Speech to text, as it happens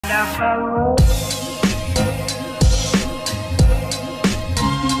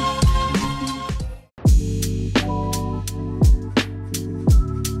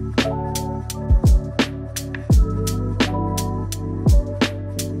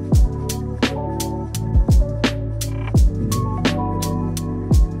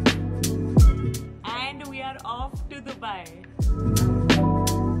Off to Dubai.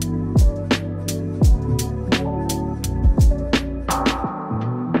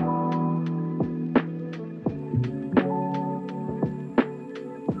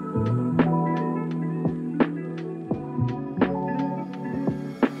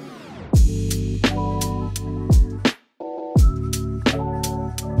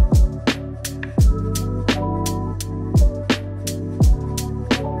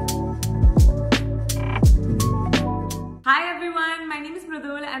 Hi everyone, my name is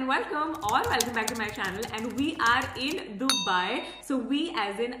Mridul and welcome back to my channel, and we are in Dubai. So we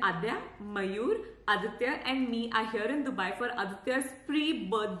as in Adya, Mayur, Aditya and me are here in Dubai for Aditya's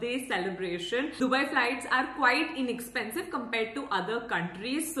pre-birthday celebration. Dubai flights are quite inexpensive compared to other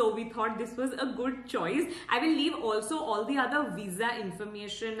countries, so we thought this was a good choice. I will leave also all the other visa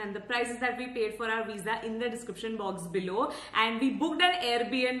information and the prices that we paid for our visa in the description box below. And we booked an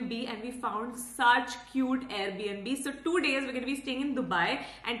Airbnb and we found such cute Airbnb. So 2 days we're going to be staying in Dubai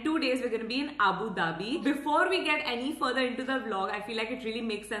and 2 days we're going to be in Abu Dhabi. Before we get any further into the vlog, I feel like it really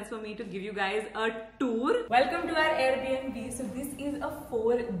makes sense for me to give you guys a tour. Welcome to our Airbnb. So this is a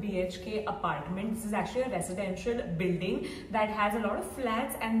 4 BHK apartment. This is actually a residential building that has a lot of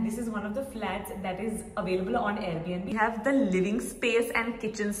flats, and this is one of the flats that is available on Airbnb. We have the living space and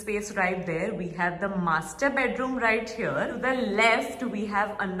kitchen space right there. We have the master bedroom right here. To the left we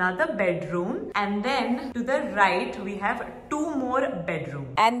have another bedroom, and then to the right we have 2 more bedrooms.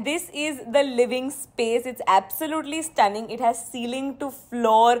 And this is the living space. It's absolutely stunning. It has ceiling to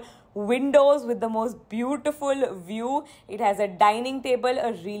floor windows with the most beautiful view. It has a dining table,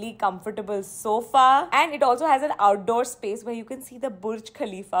 a really comfortable sofa, and it also has an outdoor space where you can see the Burj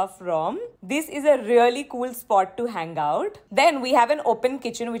Khalifa from. This is a really cool spot to hang out. Then we have an open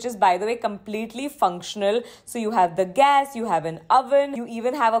kitchen, which is, by the way, completely functional. So you have the gas, you have an oven, you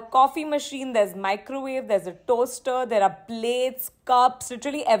even have a coffee machine, there's microwave, there's a toaster, there are plates, cups,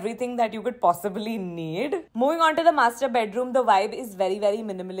 literally everything that you could possibly need. Moving on to the master bedroom, the vibe is very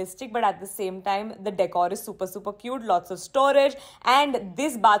minimalistic, but at the same time the decor is super cute, lots of storage. And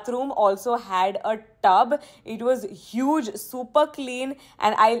this bathroom also had a tub. It was huge, super clean,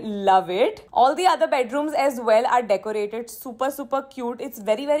 and I love it. All the other bedrooms as well are decorated super cute. It's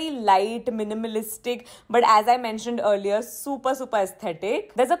very light, minimalistic, but as I mentioned earlier, super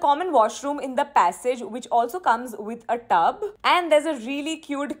aesthetic. There's a common washroom in the passage which also comes with a tub, and there's a really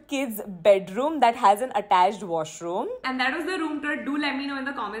cute kids bedroom that has an attached washroom. And that was the room tour. Do let me know in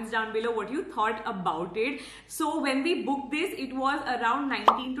the comments down below what you thought about it. So when we booked this, it was around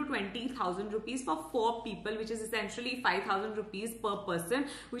 19 to 20,000 rupees for 4 people, which is essentially 5,000 rupees per person,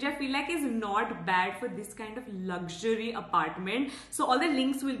 which I feel like is not bad for this kind of luxury apartment. So all the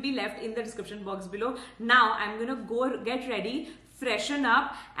links will be left in the description box below. Now I'm gonna go get ready, freshen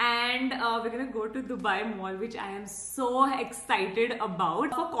up, and we're gonna go to Dubai Mall, which I am so excited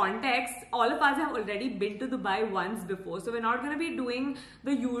about. For context, all of us have already been to Dubai once before, so we're not gonna be doing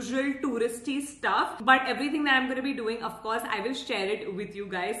the usual touristy stuff, but everything that I'm gonna be doing, of course, I will share it with you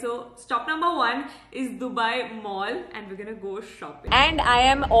guys. So stop number 1 is Dubai Mall, and we're gonna go shopping. And I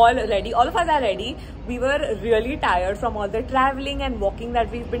am all ready. All of us are ready. We were really tired from all the traveling and walking that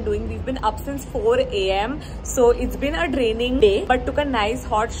we've been doing. We've been up since 4 AM, so it's been a draining day, but took a nice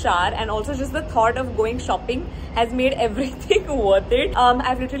hot shower, and also just the thought of going shopping has made everything worth it.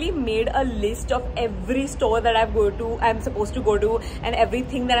 I've literally made a list of every store that I'm supposed to go to and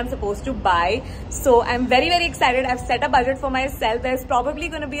everything that I'm supposed to buy. So I'm very excited. I've set a budget for myself. There's probably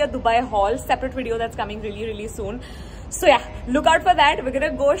going to be a Dubai haul separate video that's coming really soon. So yeah, look out for that. We're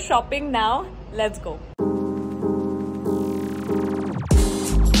gonna go shopping now. Let's go.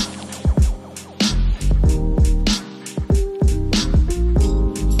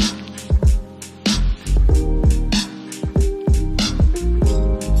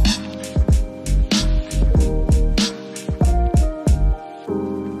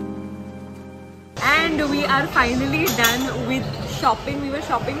 We are finally done with shopping. We were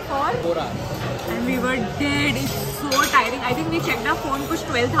shopping for 4 hours and we were dead. It's so tiring. I think we checked our phone, कुछ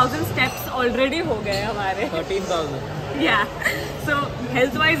 12,000 steps already हो गए हमारे. 13,000. Yeah, so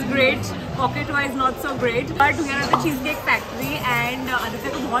health-wise great, pocket-wise not so great. But we are at the Cheesecake Factory and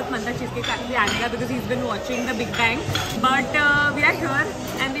Aditya को बहुत मन था Cheesecake Factory आने का because he's been watching the Big Bang. But we are here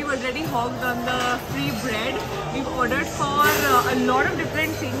and we've already hogged on the free bread. We've ordered for a lot of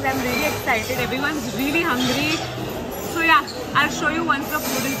different things. I'm really excited. Everyone's really hungry. So yeah, I'll show you once the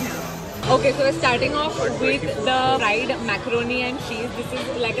food is here. Okay, so we're starting off with the fried macaroni and cheese. This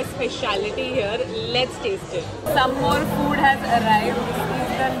is like a speciality here. Let's taste it. Some more food has arrived. This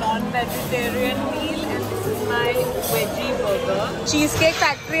is the non-vegetarian meal and this is my veggie burger. Cheesecake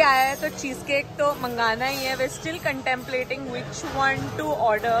factory आया है तो cheesecake तो मंगाना ही है. We're still contemplating which one to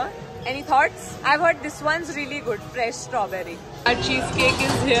order. Any thoughts? I've heard this one's really good, fresh strawberry. Our cheesecake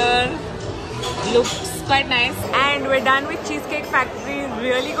is here. Looks quite nice and we're done with Cheesecake Factory.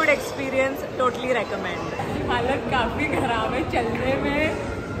 Really good experience, totally recommend. हालत काफी खराब है, चलने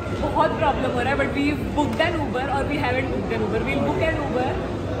में बहुत problem हो रहा है, but we booked an Uber or we haven't booked an Uber. We'll book an Uber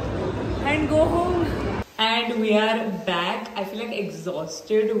and go home. And we are back. I feel like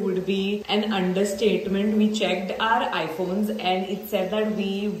exhausted would be an understatement. We checked our iPhones and it said that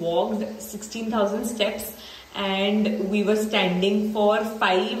we walked 16,000 steps. And we were standing for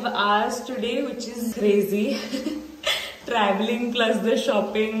 5 hours today, which is crazy. Traveling plus the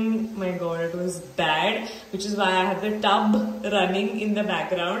shopping, my god, it was bad, which is why I have the tub running in the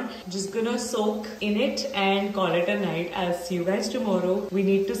background. Just gonna soak in it and call it a night. I'll see you guys tomorrow. We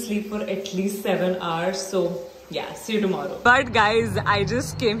need to sleep for at least 7 hours, so yeah, see you tomorrow. But guys, I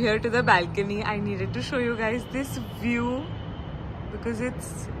just came here to the balcony. I needed to show you guys this view because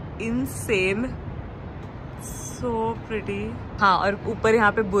it's insane. So pretty. हाँ, और ऊपर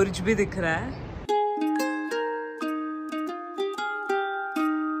यहाँ पे बुर्ज भी दिख रहा है.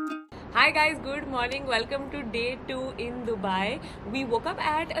 Hi guys, good morning. Welcome to day 2 in Dubai. We woke up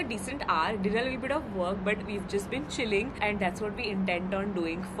at a decent hour, did a little bit of work, but we've just been chilling and that's what we intend on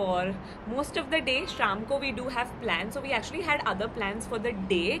doing for most of the day. Sham ko we do have plans, so we actually had other plans for the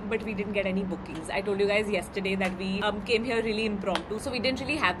day, but we didn't get any bookings. I told you guys yesterday that we came here really impromptu, so we didn't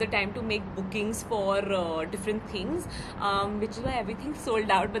really have the time to make bookings for different things, which is why everything's sold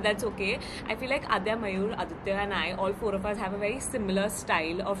out, but that's okay. I feel like Adya, Mayur, Aditya and I, all 4 of us have a very similar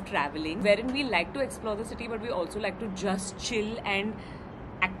style of traveling, wherein we like to explore the city, but we also like to just chill and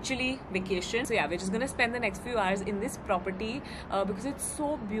actually vacation. So yeah, we're just gonna spend the next few hours in this property because it's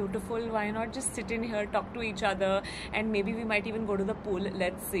so beautiful. Why not just sit in here, talk to each other, and maybe we might even go to the pool.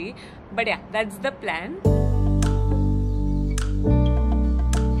 Let's see. But yeah, that's the plan.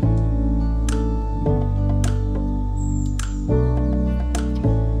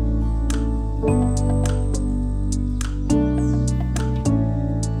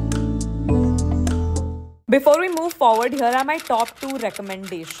 Before we move forward, here are my top 2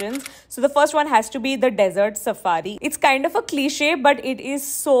 recommendations. So the first one has to be the desert safari. It's kind of a cliche, but it is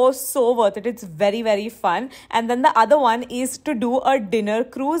so worth it. It's very fun. And then the other one is to do a dinner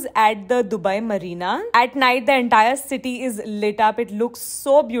cruise at the Dubai Marina. At night, the entire city is lit up. It looks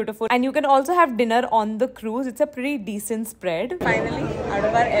so beautiful. And you can also have dinner on the cruise. It's a pretty decent spread. Finally, out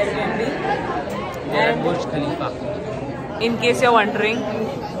of our Airbnb. And Burj Khalifa. In case you're wondering,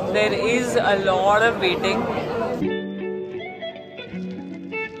 there is a lot of waiting.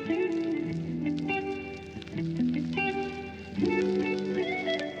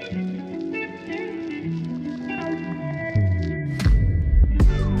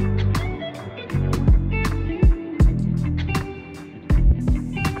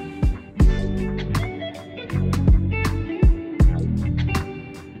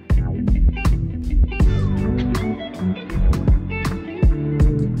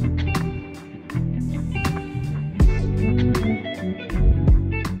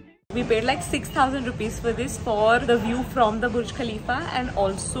 We paid like 6,000 rupees for this, for the view from the Burj Khalifa and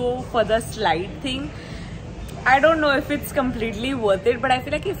also for the slide thing. I don't know if it's completely worth it, but I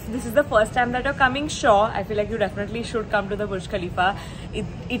feel like if this is the first time that you're coming, sure, I feel like you definitely should come to the Burj Khalifa.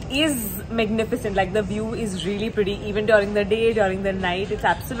 It is magnificent. Like, the view is really pretty, even during the day, during the night. It's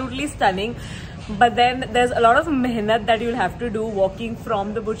absolutely stunning. But then there's a lot of mehnat that you'll have to do walking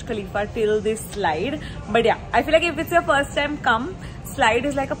from the Burj Khalifa till this slide. But yeah, I feel like if it's your first time, come. Slide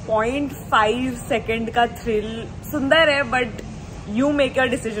is like a 0.5 second ka thrill. Sundar hai, but you make your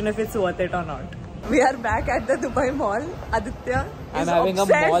decision if it's worth it or not. We are back at the Dubai Mall. Aditya is having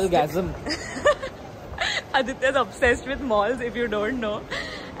obsessed. A mall-gasm. Aditya is obsessed with malls, if you don't know.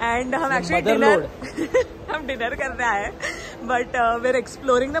 And हम actually dinner हम dinner कर रहे हैं, but we're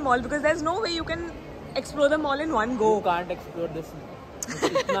exploring the mall because there's no way you can explore the mall in one go. You can't explore this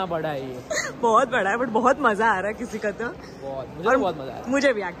इतना बड़ा है ये, बहुत बड़ा है, बट बहुत मजा आ रहा है किसी का तो। मुझे बहुत मजा आया।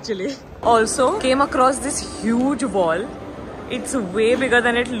 मुझे भी actually. Also came across this huge wall. It's way bigger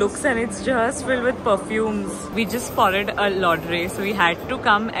than it looks and it's just filled with perfumes. We just spotted a laundry, so we had to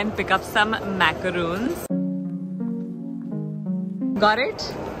come and pick up some macaroons. Got it?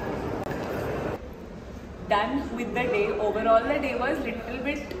 Done with the day. Overall the day was little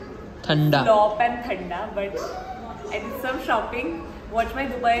bit ठंडा flop and thanda, but I did some shopping. Watch my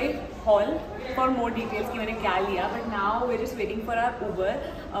Dubai haul for more details कि मैंने क्या लिया. But now we're just waiting for our Uber.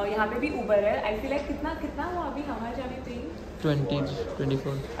 यहाँ पे भी Uber है. I feel like कितना हुआ अभी हमारे जाने पे?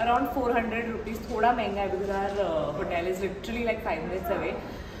 24 Around 400 rupees. थोड़ा महंगा है because our hotel is literally like 5 minutes away.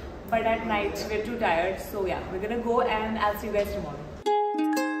 But at night we're too tired, so yeah, we're gonna go and I'll see you guys tomorrow.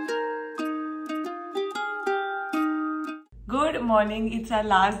 Good morning. It's our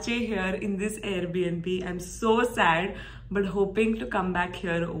last day here in this Airbnb. I'm so sad, but hoping to come back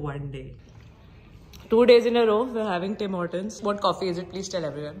here one day. 2 days in a row we're having Tim Hortons. What coffee is it? Please tell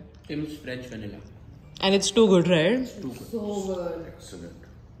everyone. Tim's French vanilla. And it's too good, right? Too good. So good. Excellent.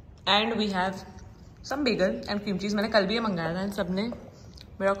 And we have some bagel and cream cheese. मैंने कल भी ये मंगाया था, इन सब ने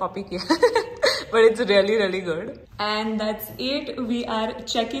मेरा copy किया. But it's really good. And that's it. We are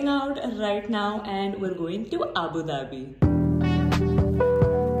checking out right now and we're going to Abu Dhabi.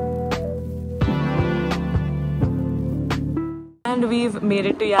 And we've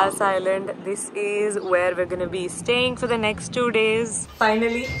made it to Yas Island. This is where we're gonna be staying for the next 2 days.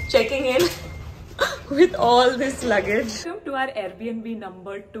 Finally checking in with all this luggage. Welcome to our Airbnb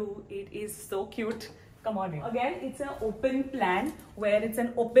number 2. It is so cute. Come on in. Again, it's an open plan where it's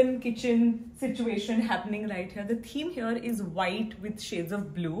an open kitchen situation happening right here. The theme here is white with shades of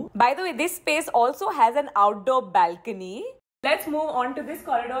blue. By the way, this space also has an outdoor balcony. Let's move on to this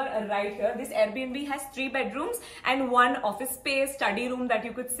corridor right here. This Airbnb has 3 bedrooms and 1 office space, study room that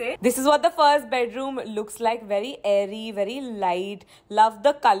you could say. This is what the first bedroom looks like. Very airy, very light. Love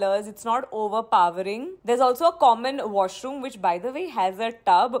the colors. It's not overpowering. There's also a common washroom, which by the way has a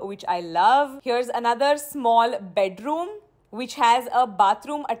tub, which I love. Here's another small bedroom, which has a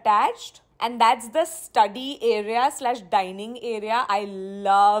bathroom attached. And that's the study area / dining area. I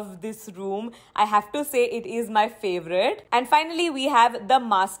love this room. I have to say it is my favorite. And finally, we have the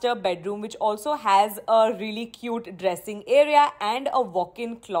master bedroom, which also has a really cute dressing area and a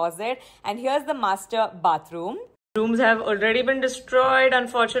walk-in closet. And here's the master bathroom. Rooms have already been destroyed,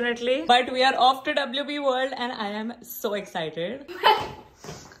 unfortunately. But we are off to WB World and I am so excited.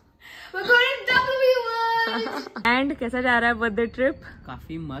 We're going to WB World! And कैसा जा रहा है birthday trip?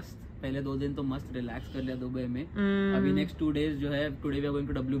 काफी मस्त. पहले 2 दिन तो मस्त रिलैक्स कर लिया दुबई में. अभी नेक्स्ट 2 डेज जो है, today we are going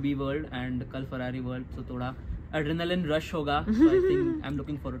to WB world and कल फरारी वर्ल्ड, तो थोड़ा एड्रेनालिन रश होगा. सो I think I am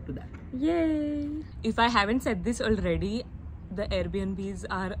looking forward to that. Yay! If I haven't said this already, the Airbnbs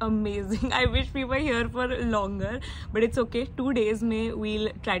are amazing. I wish we were here for longer, but it's okay. 2 days में we'll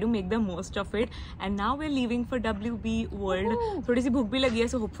try to make the most of it. And now we're leaving for WB World. थोड़ी सी भूख भी लगी है,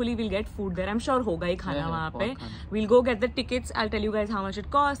 so hopefully we'll get food there. I'm sure होगा ही खाना वहाँ पे. We'll go get the tickets. I'll tell you guys how much it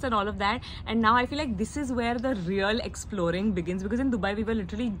costs and all of that. And now I feel like this is where the real exploring begins, because in Dubai we were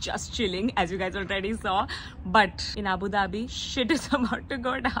literally just chilling, as you guys already saw. But in Abu Dhabi, shit is about to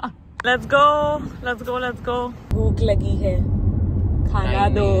go down. Let's go. भूख लगी है, खाना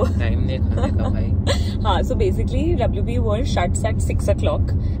दो. Time नहीं खाने का भाई. हाँ, so basically WB World shuts at 6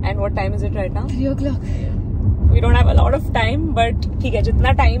 o'clock. And what time is it right now? 3 o'clock. We don't have a lot of time, but ठीक है,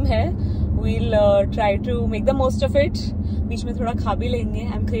 जितना time है we'll try to make the most of it. बीच में थोड़ा खा भी लेंगे.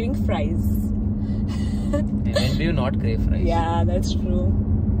 I'm craving fries. When do you not crave fries? Yeah, that's true.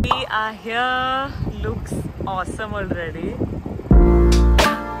 We are here. Looks awesome already.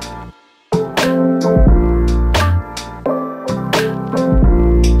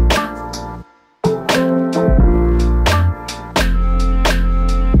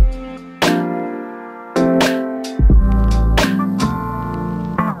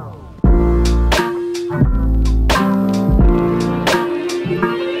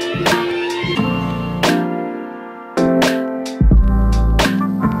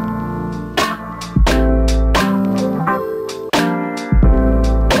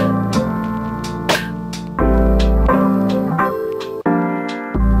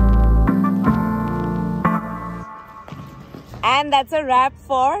 And that's a wrap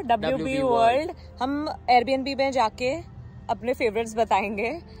for WB World. हम Airbnb में जाके अपने favorites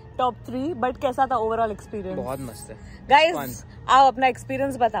बताएंगे, top 3. बट कैसा था ओवरऑल एक्सपीरियंस? बहुत मस्त है. गाइस आओ अपना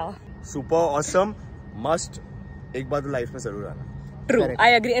एक्सपीरियंस बताओ. Super awesome, must. एक बार तो लाइफ में जरूर आना. True, I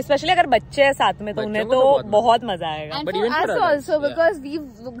agree. Especially अगर बच्चे हैं साथ में तो उन्हें तो बहुत मजा आएगा. And for us also, because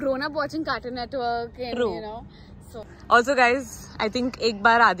we've grown up watching Cartoon Network and you know, Also guys, I think एक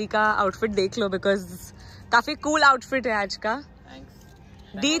बार आदि का आउटफिट देख लो because काफी cool आउटफिट है आज का.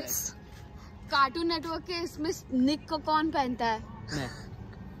 Deets. कार्टून नेटवर्क के इसमें निक को कौन पहनता है? मैं.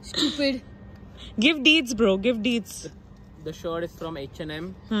 Stupid. Give deets bro, give deets. The shirt is from H&M.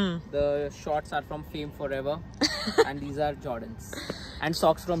 The shorts are from Fame Forever. And these are Jordans. And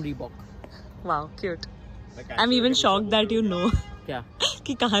socks from Reebok. Wow, cute. I'm even shocked that you know. क्या?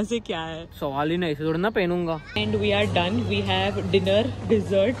 कि कहाँ से क्या है. सवाल ही नहीं, इसे थोड़ा ना पहनूंगा. And we are done. We have dinner,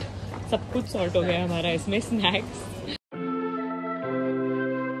 dessert, सब कुछ सॉर्ट हो गया हमारा इसमें. Snacks.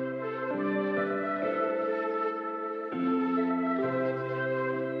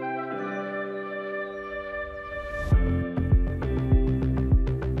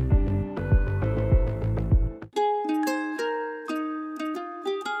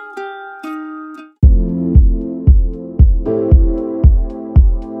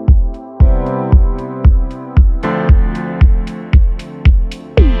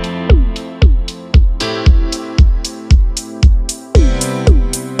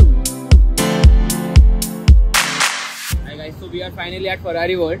 We are finally at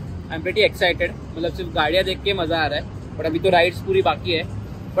Ferrari World. I'm pretty excited. मतलब सिर्फ गाड़ियाँ देख के मजा आ रहा है. But अभी तो राइड्स पूरी बाकी है.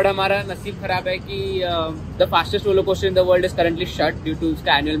 But हमारा नसीब खराब है कि the fastest roller coaster in the world is currently shut due to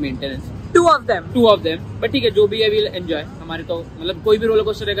उसका annual maintenance. Two of them. But ठीक है, जो भी है we'll enjoy. हमारे तो मतलब कोई भी roller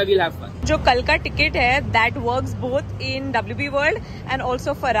coaster रहेगा we'll have fun. जो कल का टिकट है that works both in WB World and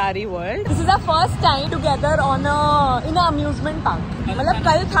also Ferrari World. This is our first time together on in a amusement park. मतलब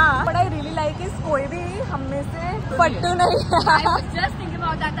कल था, but I really like is कोई भी हम में से पट्टू नहीं. I was just thinking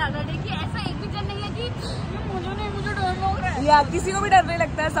about that the other day कि ऐसा एक भी जन नहीं है कि मुझे डर लग रहा है. या किसी को भी डर नहीं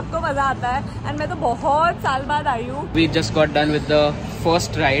लगता है, सबको मजा आता है. एंड मैं तो बहुत साल बाद आई हूँ. We just got done with the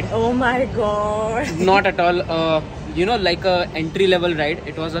first ride. Oh my god. Not at all you know like a entry level ride.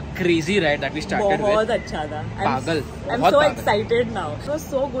 It was a crazy ride that we started बहुत with. अच्छा था. पागल. I'm so excited now. It was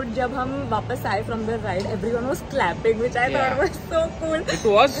so good. जब हम वापस आए from the ride, everyone was clapping, which I thought was so cool. It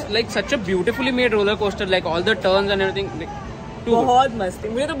was like such a beautifully made roller coaster, like all the turns and everything. Like, बहुत मस्त.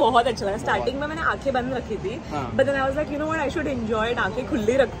 मुझे तो बहुत अच्छा लगा. स्टार्टिंग में मैंने आंखें बंद रखी थी, but then I was like, you know what, I should enjoy it. आंखें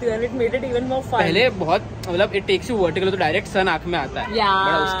खुली रखती हूँ, and it made it even more fun. पहले बहुत मतलब it takes you vertical, तो डायरेक्ट सन आँख में आता है. Yeah.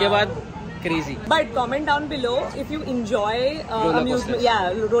 But उसके बाद crazy. But comment down below if you enjoy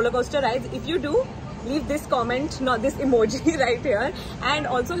amusement, roller coaster rides. If you do, leave this comment, not this emoji right here, and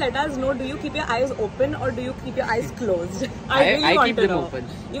also let us know, do you keep your eyes open or do you keep your eyes closed? I really want keep to them know. open.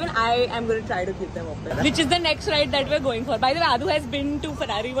 Even I am going to try to keep them open. Which is the next ride that we're going for. By the way, Adu has been to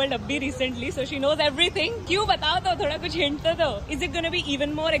Ferrari World Abhi recently, so she knows everything. क्यों बताओ तो थोड़ा कुछ hint तो दो. Is it going to be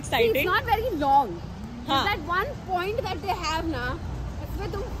even more exciting? It's not very long. हाँ. That one point that they have ना,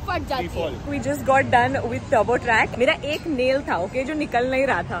 उसमें तुम फट जाती हो. We just got done with turbo track. मेरा एक nail था, okay, जो निकल नहीं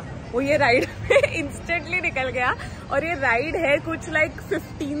रहा था. वो ये राइड इंस्टेंटली निकल गया. और ये राइड है कुछ लाइक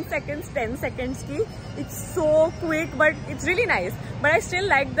 15 seconds 10 seconds की. It's so quick but it's really nice. But I still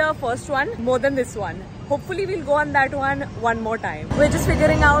like the first one more than this one. Hopefully we'll go on that one more time. We're just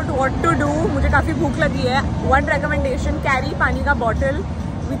figuring out what to do. मुझे काफी भूख लगी है. One recommendation, carry पानी का bottle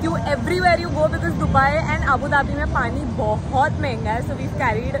with you everywhere you go because Dubai and Abu Dhabi में पानी बहुत महंगा है. So we've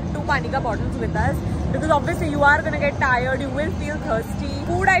carried 2 पानी का bottles with us because obviously you are gonna get tired, you will feel thirsty.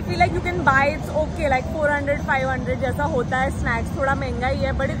 Food I feel like you can buy, it's okay, like 400-500 जैसा होता है. Snacks थोड़ा महंगा ही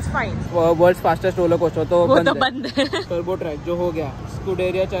है but it's fine. World's fastest roller coaster तो वो तो बंद है. Turbo track जो हो गया.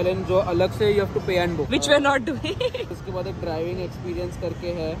 Scuderia challenge जो अलग से you have to pay and book. Which we're not doing. उसके बाद एक ड्राइविंग एक्सपीरियंस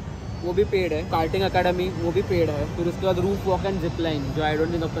करके है, वो भी पेड है. कार्टिंग अकेडमी वो भी पेड है. फिर उसके बाद roof walk and zip line जो आई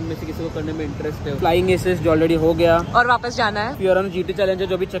डोंट थिंक अपन में से किसी को करने में इंटरेस्ट है. फ्लाइंग एसेस जो ऑलरेडी हो गया और वापस जाना है. फिर हम जीटी चैलेंज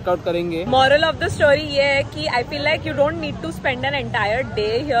जो भी चेकआउट करेंगे. Moral of the story ये है कि I feel like you don't need to spend an entire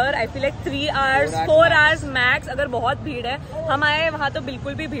day here. I feel like 3 hours 4 hours max. अगर बहुत भीड़ है, हम आए वहाँ तो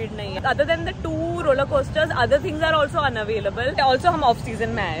बिल्कुल भी भीड़ नहीं है. Other than the 2 roller coasters, other things are also unavailable. Also हम off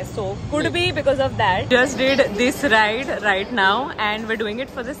season में आए, so could be because of that. Just did this ride right now and we're doing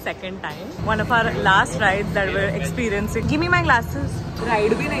it for the second time. One of our last rides that we're experiencing. Give me my glasses.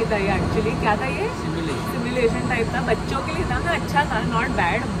 Ride भी नहीं था ये actually. क्या था ये? Simulation type था. बच्चों के लिए था, अच्छा था, not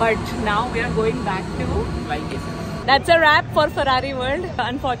bad. But now we are going back to flying assess. That's a wrap for Ferrari World.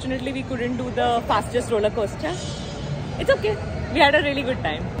 Unfortunately, we couldn't do the fastest roller coaster. It's okay. We had a really good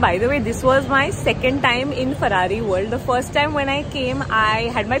time. By the way, this was my second time in Ferrari World. The first time when I came, I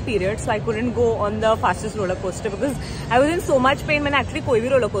had my period, so I couldn't go on the fastest roller coaster because I was in so much pain. मैंने actually कोई भी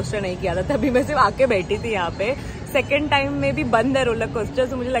roller coaster नहीं किया था. तभी मैं सिर्फ आके बैठी थी यहाँ पे. Second time में भी बंद है roller coaster,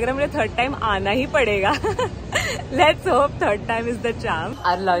 so मुझे लग रहा है मुझे third time आना ही पड़ेगा. Let's hope third time is the charm.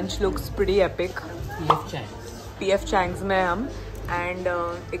 Our lunch looks pretty epic. PF Chang's. PF Chang's में हम एंड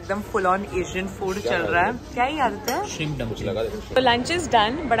एकदम फुल ऑन एशियन फूड चल रहा है. क्या ही आदत है? Shrimp dumpling. तो lunch is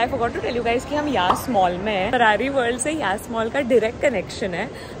done, but I forgot to tell you guys कि हम यास मॉल में हैं. फरारी वर्ल्ड से यास मॉल का डायरेक्ट कनेक्शन है.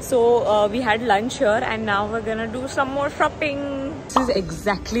 So we had lunch here and now we are gonna do some more shopping. This is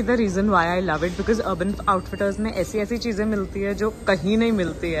exactly the reason why I love it, because urban outfitters में ऐसी ऐसी चीजें मिलती है जो कहीं नहीं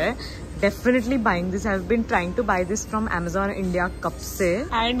मिलती है. Definitely buying this. I've been trying to buy this from Amazon India कब से.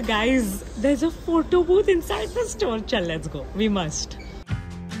 And guys, there's a photo booth inside the store. चल, let's go. We must.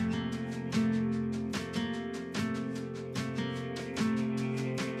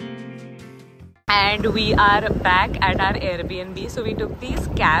 And we are back at our Airbnb. So we took these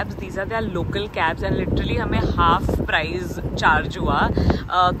cabs. These are their local cabs, and literally हमें half price charge हुआ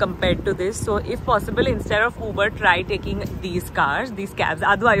compared to this. So if possible, instead of Uber, try taking these cars, these cabs.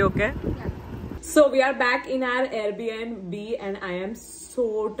 Adu, are you okay? So we are back in our Airbnb, and I am so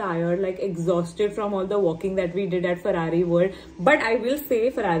tired, like exhausted from all the walking that we did at Ferrari World. But I will say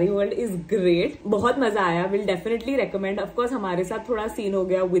Ferrari World is great. बहुत मजा आया. Will definitely recommend. Of course हमारे साथ थोड़ा scene हो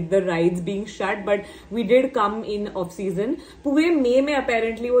गया with the rides being shut, but we did come in off season. पूरे मई में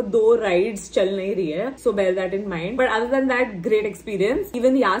apparently वो 2 rides चल नहीं रही है. So bear that in mind. But other than that, great experience.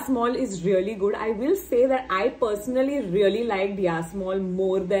 Even Yas Mall is really good. I will say that I personally really liked Yas Mall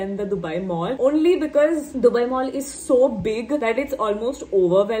more than the Dubai Mall. Only because Dubai Mall is so big that it's almost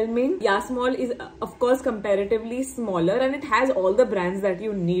overwhelming. Yas Mall is of course comparatively smaller, and it has all the brands that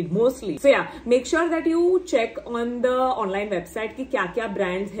you need mostly. So yeah, make sure that you check on the online website कि क्या क्या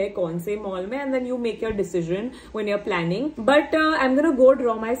brands है कौन से mall में, and then you make your decision when you're planning. But I'm gonna go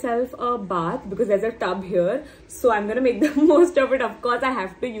draw myself a bath because there's a tub here, so I'm gonna make the most of it. Of course I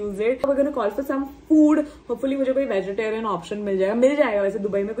have to use it. We're gonna call for some food. Hopefully मुझे कोई vegetarian option मिल जाएगा. वैसे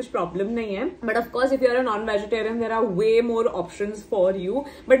Dubai में कुछ problem नहीं है, but of course if you're a non-vegetarian there are way more options for you,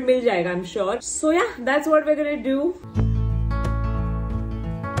 but मिल जाएगा I'm sure. So yeah, that's what we're gonna do.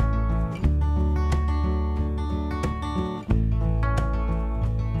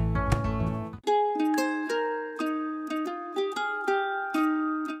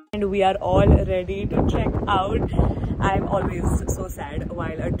 And we are all ready to check out. I'm always so sad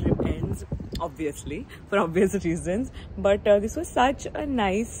while a trip ends, obviously, for obvious reasons. But this was such a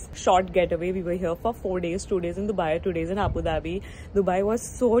nice short getaway. We were here for 4 days, 2 days in Dubai, 2 days in Abu Dhabi. Dubai was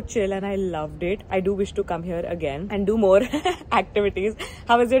so chill and I loved it. I do wish to come here again and do more activities.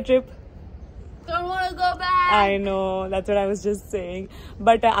 How was your trip? Don't want to go back. I know, that's what I was just saying.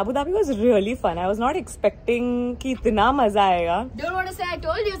 But Abu Dhabi was really fun. I was not expecting कि इतना मजा आएगा. Don't want to say I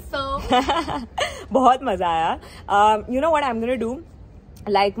told you so. बहुत मजा आया. You know what I'm gonna do?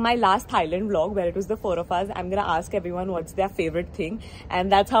 Like my last Thailand vlog where it was the 4 of us, I'm gonna ask everyone what's their favorite thing,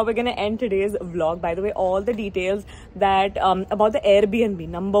 and that's how we're gonna end today's vlog. By the way, all the details that about the Airbnb,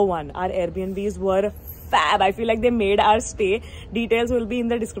 number 1, our Airbnbs were fab. I feel like they made our stay. Details will be in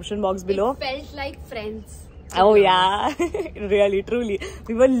the description box below. It felt like friends. Oh yeah, really, truly.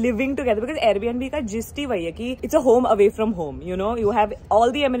 We were living together because Airbnb का gist ही वही है कि it's a home away from home. You know, you have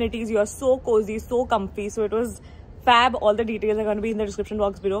all the amenities. You are so cozy, so comfy. So it was fab. All the details are going to be in the description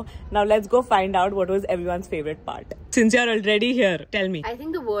box below. Now let's go find out what was everyone's favorite part. Since you're already here, tell me. I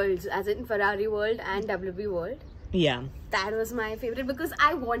think the worlds, as in Ferrari World and WB World. Yeah. That was my favorite because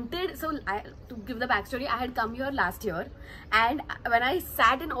I wanted, to give the backstory, I had come here last year, and when I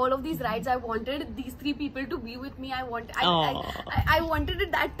sat in all of these rides, I wanted these 3 people to be with me. I wanted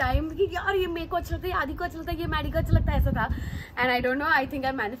it that time कि यार ये मेरे को अच्छा लगता है, आदि को अच्छा लगता है, ये मैडी को अच्छा लगता है, ऐसा था. And I don't know, I think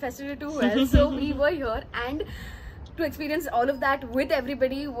I manifested it too well. So we were here, and to experience all of that with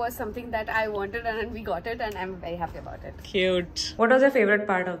everybody was something that I wanted, and we got it, and I'm very happy about it. Cute. What was your favorite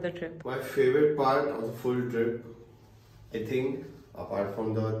part of the trip? My favorite part of the full trip, I think, apart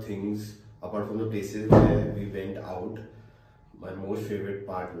from the places where we went out, my most favorite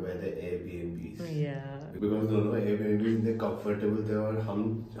part were the Airbnbs. Yeah. Because दोनों Airbnbs they comfortable थे और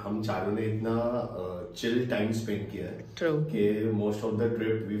हम चारों ने इतना chill time spend किया है. True. कि most of the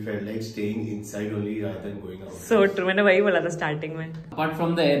trip we felt like staying inside only rather than going out. So true. मैंने वही बोला था starting में. Apart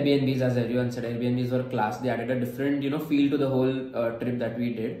from the Airbnbs, as everyone said, Airbnbs were class. They added a different, feel to the whole trip that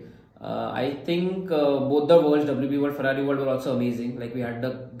we did. I think both the worlds, WB World, Ferrari World, were also amazing. Like we had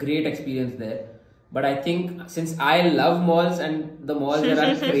a great experience there. But I think since I love malls and the malls there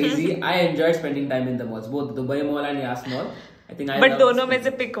are crazy, I enjoyed spending time in the malls, both Dubai Mall and Yas Mall. I think But दोनों में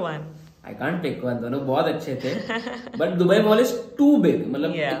से pick one. I can't pick one. दोनों बहुत अच्छे थे. But Dubai Mall is too big.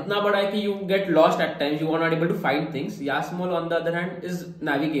 मतलब इतना बड़ा है कि you get lost at times. You are not able to find things. Yas Mall on the other hand is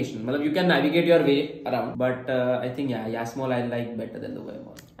navigation. मतलब you can navigate your way around. But I think Yas Mall I like better than Dubai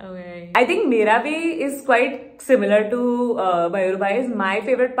Mall. Okay. I think मेरा भी is quite similar to Mayur bhai's. My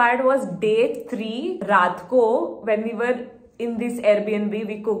favorite part was day 3 रात को when we were in this Airbnb.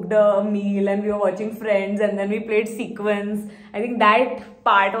 We cooked a meal and we were watching Friends and then we played Sequence. I think that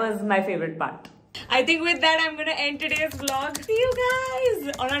part was my favorite part. I think with that, I'm gonna end today's vlog. See you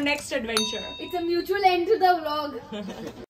guys on our next adventure. It's a mutual end to the vlog.